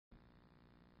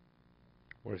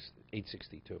Where's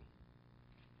 862?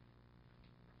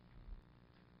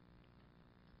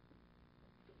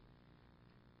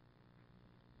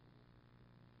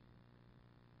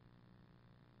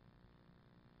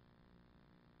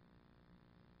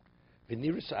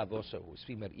 Veniris Avoso was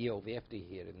speaking about Eov after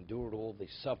he had endured all the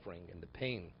suffering and the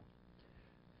pain.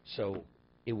 So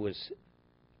it was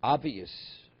obvious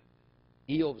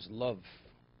Eov's love,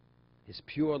 his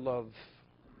pure love,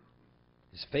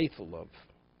 his faithful love,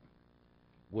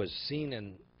 was seen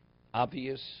and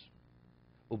obvious.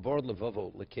 Ubar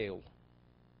levavo lekel,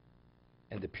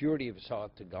 and the purity of his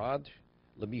heart to God,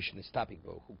 lamishin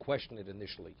istapikbo, who questioned it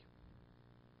initially.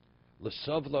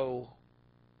 Lesavlo,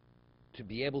 to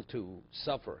be able to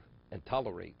suffer and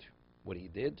tolerate what he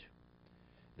did.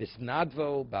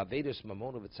 Visnadvo ba'avedus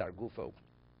mamona v'tzargufo.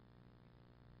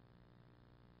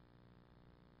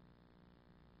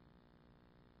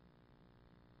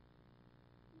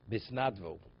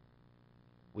 Visnadvo,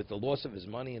 with the loss of his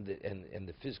money and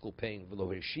the physical pain.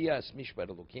 V'lo hirshias mishpat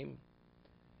elokim,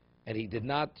 and he did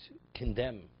not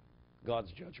condemn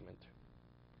God's judgment.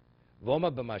 Voma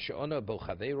b'masha'ona bo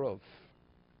chaverov.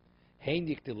 He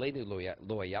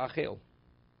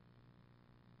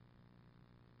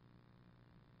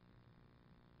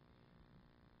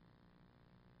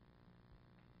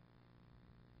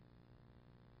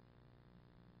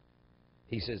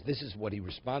says this is what he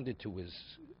responded to his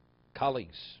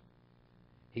colleagues.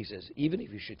 He says, even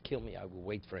if you should kill me, I will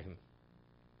wait for him.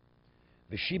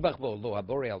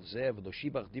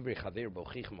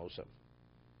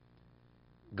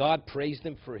 God praised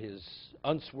him for his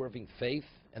unswerving faith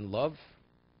and love,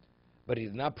 but he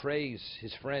did not praise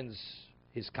his friends,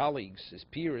 his colleagues, his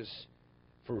peers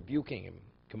for rebuking him.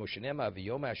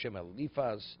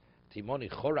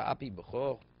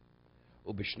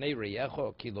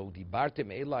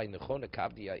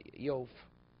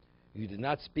 You did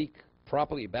not speak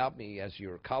properly about me as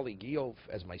your colleague Eov,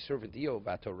 as my servant Eov.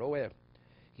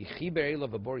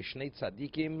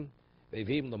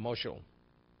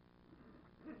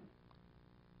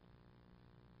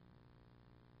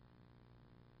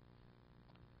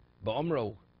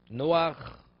 Ba'omro Noach,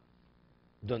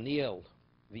 Daniel,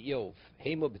 v'Eov,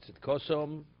 Hemo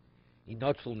b'tzidkosom,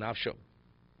 inotful nafshom.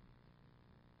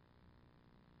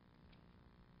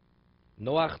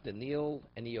 Noach, Daniel,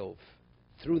 and Eov,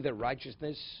 through their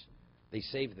righteousness, they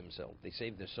saved themselves. They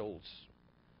saved their souls.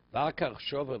 V'akach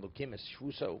shova lukim es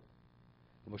shvuso,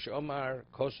 Moshe Omar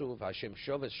kosuv Hashem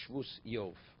shoves shvus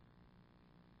Eov.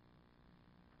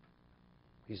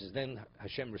 He says, then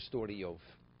Hashem restored Eov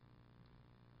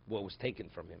what was taken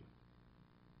from him.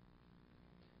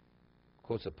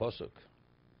 Quotes a posuk.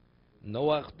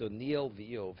 Noach, Daniel,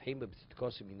 v'Eov, Hema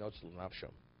b'tzidkosim inotzlu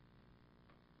nafsham.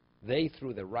 They,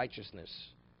 through their righteousness,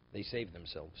 they saved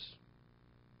themselves.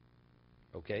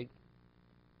 Okay?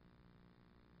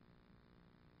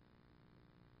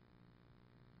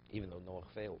 Even though Noach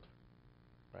failed.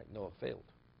 Right? Noach failed.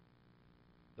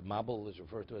 The Mabul is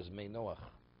referred to as Mei Noach.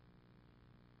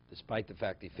 Despite the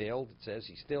fact he failed, it says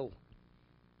he still,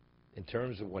 in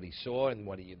terms of what he saw and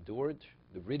what he endured,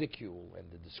 the ridicule and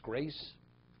the disgrace,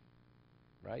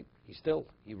 right?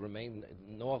 He remained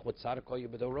Noach with Saragossa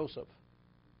b'dorosov.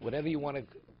 Whatever you want to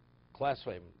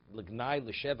classify him, l'gnai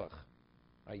l'shevach,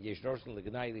 right? Yeshdorshin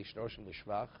l'gnai yeshdorshin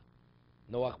l'shvach.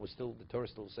 Noach was still, the Torah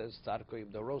still says, Saragossa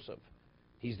b'dorosov.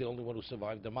 He's the only one who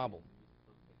survived the Mabul.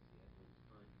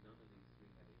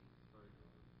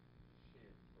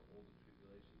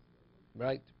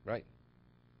 Right, right.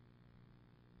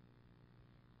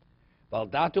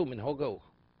 Valdato minhogo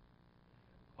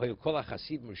hoyukol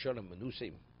hachasid m'rishonim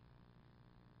menusim.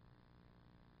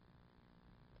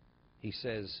 He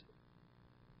says,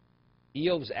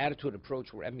 Eov's attitude and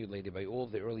approach were emulated by all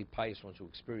the early pious ones who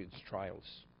experienced trials.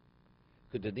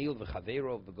 Daniel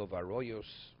v'chaverov v'govaroyos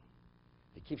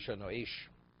v'kivsha no'ish.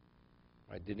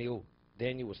 Right, Daniel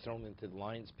was thrown into the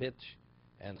lion's pit,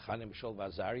 and Chanim Shol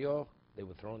v'Azario, they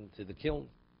were thrown into the kiln.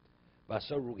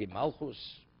 V'asarugi malchus,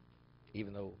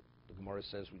 even though the Gemara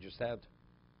says we just had,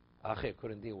 Ache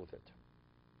couldn't deal with it.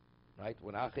 Right?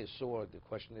 When Ache saw, the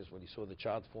question is, when he saw the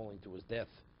child falling to his death,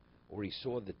 or he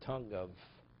saw the tongue of,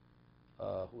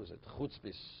 who was it,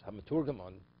 Chutzpis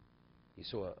Hamaturgamon, he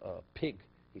saw a pig.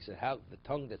 He said, how the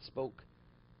tongue that spoke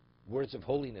words of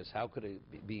holiness, how could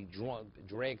it be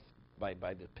dragged by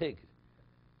the pig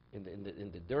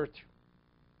in the dirt?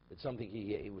 It's something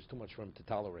it was too much for him to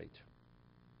tolerate.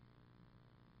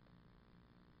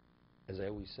 As I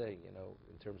always say,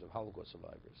 in terms of Holocaust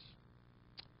survivors,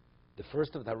 the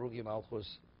first of the Harugi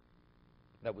Malchus,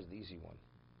 that was the easy one.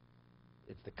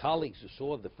 It's the colleagues who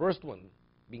saw the first one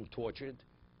being tortured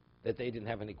that they didn't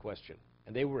have any question,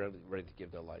 and they were ready to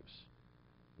give their lives.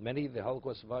 Many of the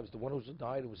Holocaust survivors, the ones who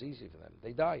died, it was easy for them.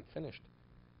 They died, finished.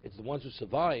 It's the ones who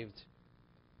survived,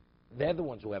 they're the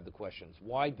ones who have the questions.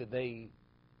 Why did they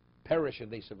perish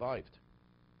and they survived?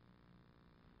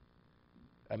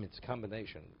 I mean, it's a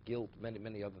combination. Guilt, many,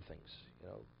 many other things, you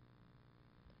know.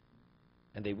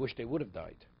 And they wish they would have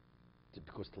died.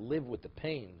 Because to live with the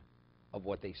pain of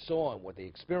what they saw and what they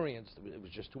experienced, it was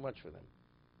just too much for them.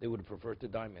 They would have preferred to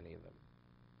die, many of them,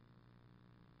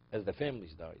 as their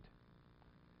families died.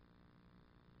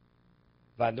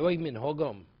 V'anoi min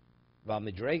hogom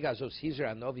v'amidrega zos hizer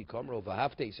anovi komro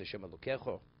v'hafteis Hashem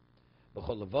Elokecho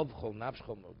b'chol levov v'chol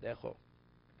nafscho modecho.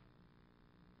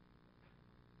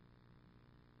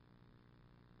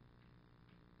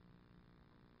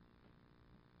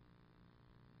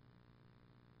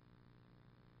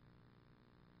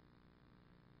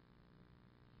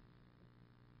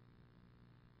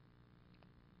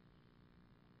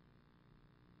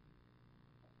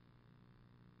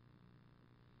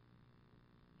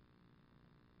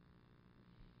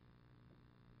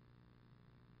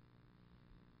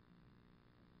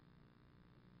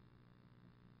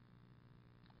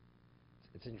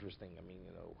 It's interesting. I mean,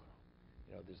 you know,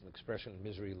 there's an expression: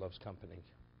 "Misery loves company."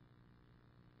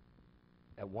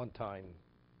 At one time,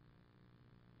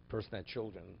 a person had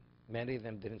children. Many of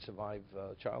them didn't survive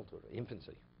childhood,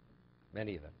 infancy.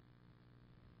 Many of them.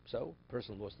 So, a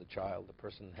person lost a child. The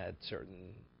person had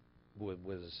certain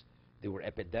there were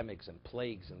epidemics and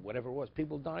plagues and whatever it was.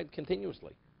 People died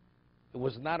continuously. It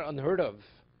was not unheard of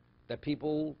that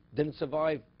people didn't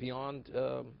survive beyond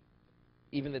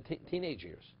even the teenage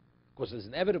years. Of course, it's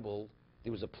inevitable.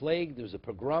 There was a plague, there was a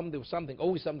pogrom, there was something.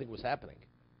 Always something was happening.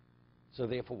 So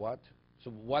therefore what?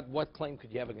 So what claim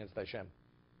could you have against Hashem?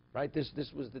 Right? This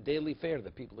was the daily fare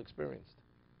that people experienced.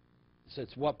 So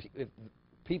it's if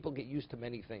people get used to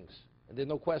many things, and there are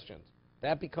no questions.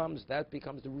 That becomes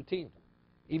the routine.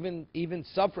 Even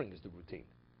suffering is the routine.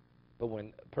 But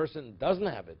when a person doesn't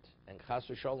have it, and chas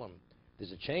v'sholom,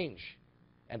 there's a change,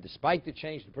 and despite the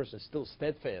change, the person is still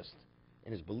steadfast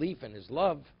in his belief and his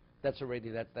love, that's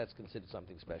considered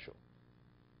something special.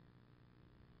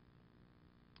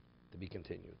 To be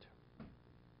continued.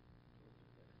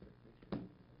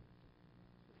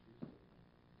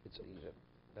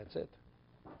 That's it.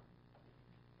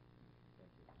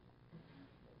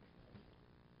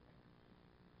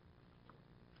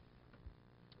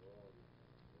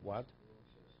 What?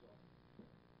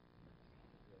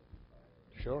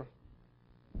 Sure.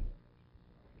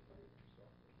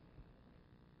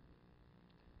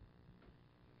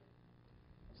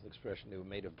 It's an expression. They were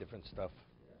made of different stuff,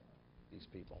 these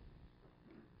people.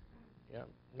 Yeah,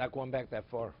 not going back that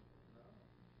far.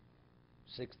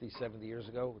 60, 70 years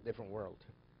ago, different world.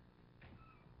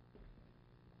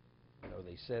 You know,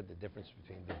 they said the difference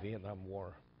between the Vietnam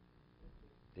War.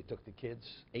 They took the kids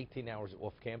 18 hours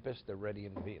off campus, they're ready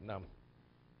in Vietnam.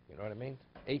 You know what I mean?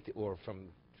 Or from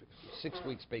 6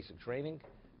 weeks basic training,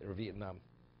 they're in Vietnam.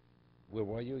 Where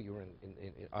were you? You were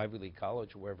in Ivy League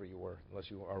College, wherever you were, unless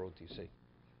you were ROTC.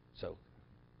 So,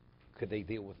 could they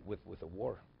deal with a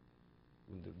war?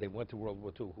 When they went to World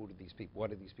War II. What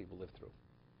did these people live through?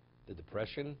 The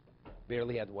Depression,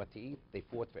 barely had what to eat. They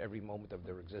fought for every moment of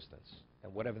their existence.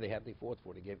 And whatever they had, they fought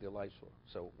for. They gave their lives for.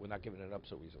 So we're not giving it up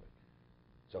so easily.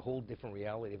 It's a whole different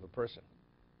reality of a person.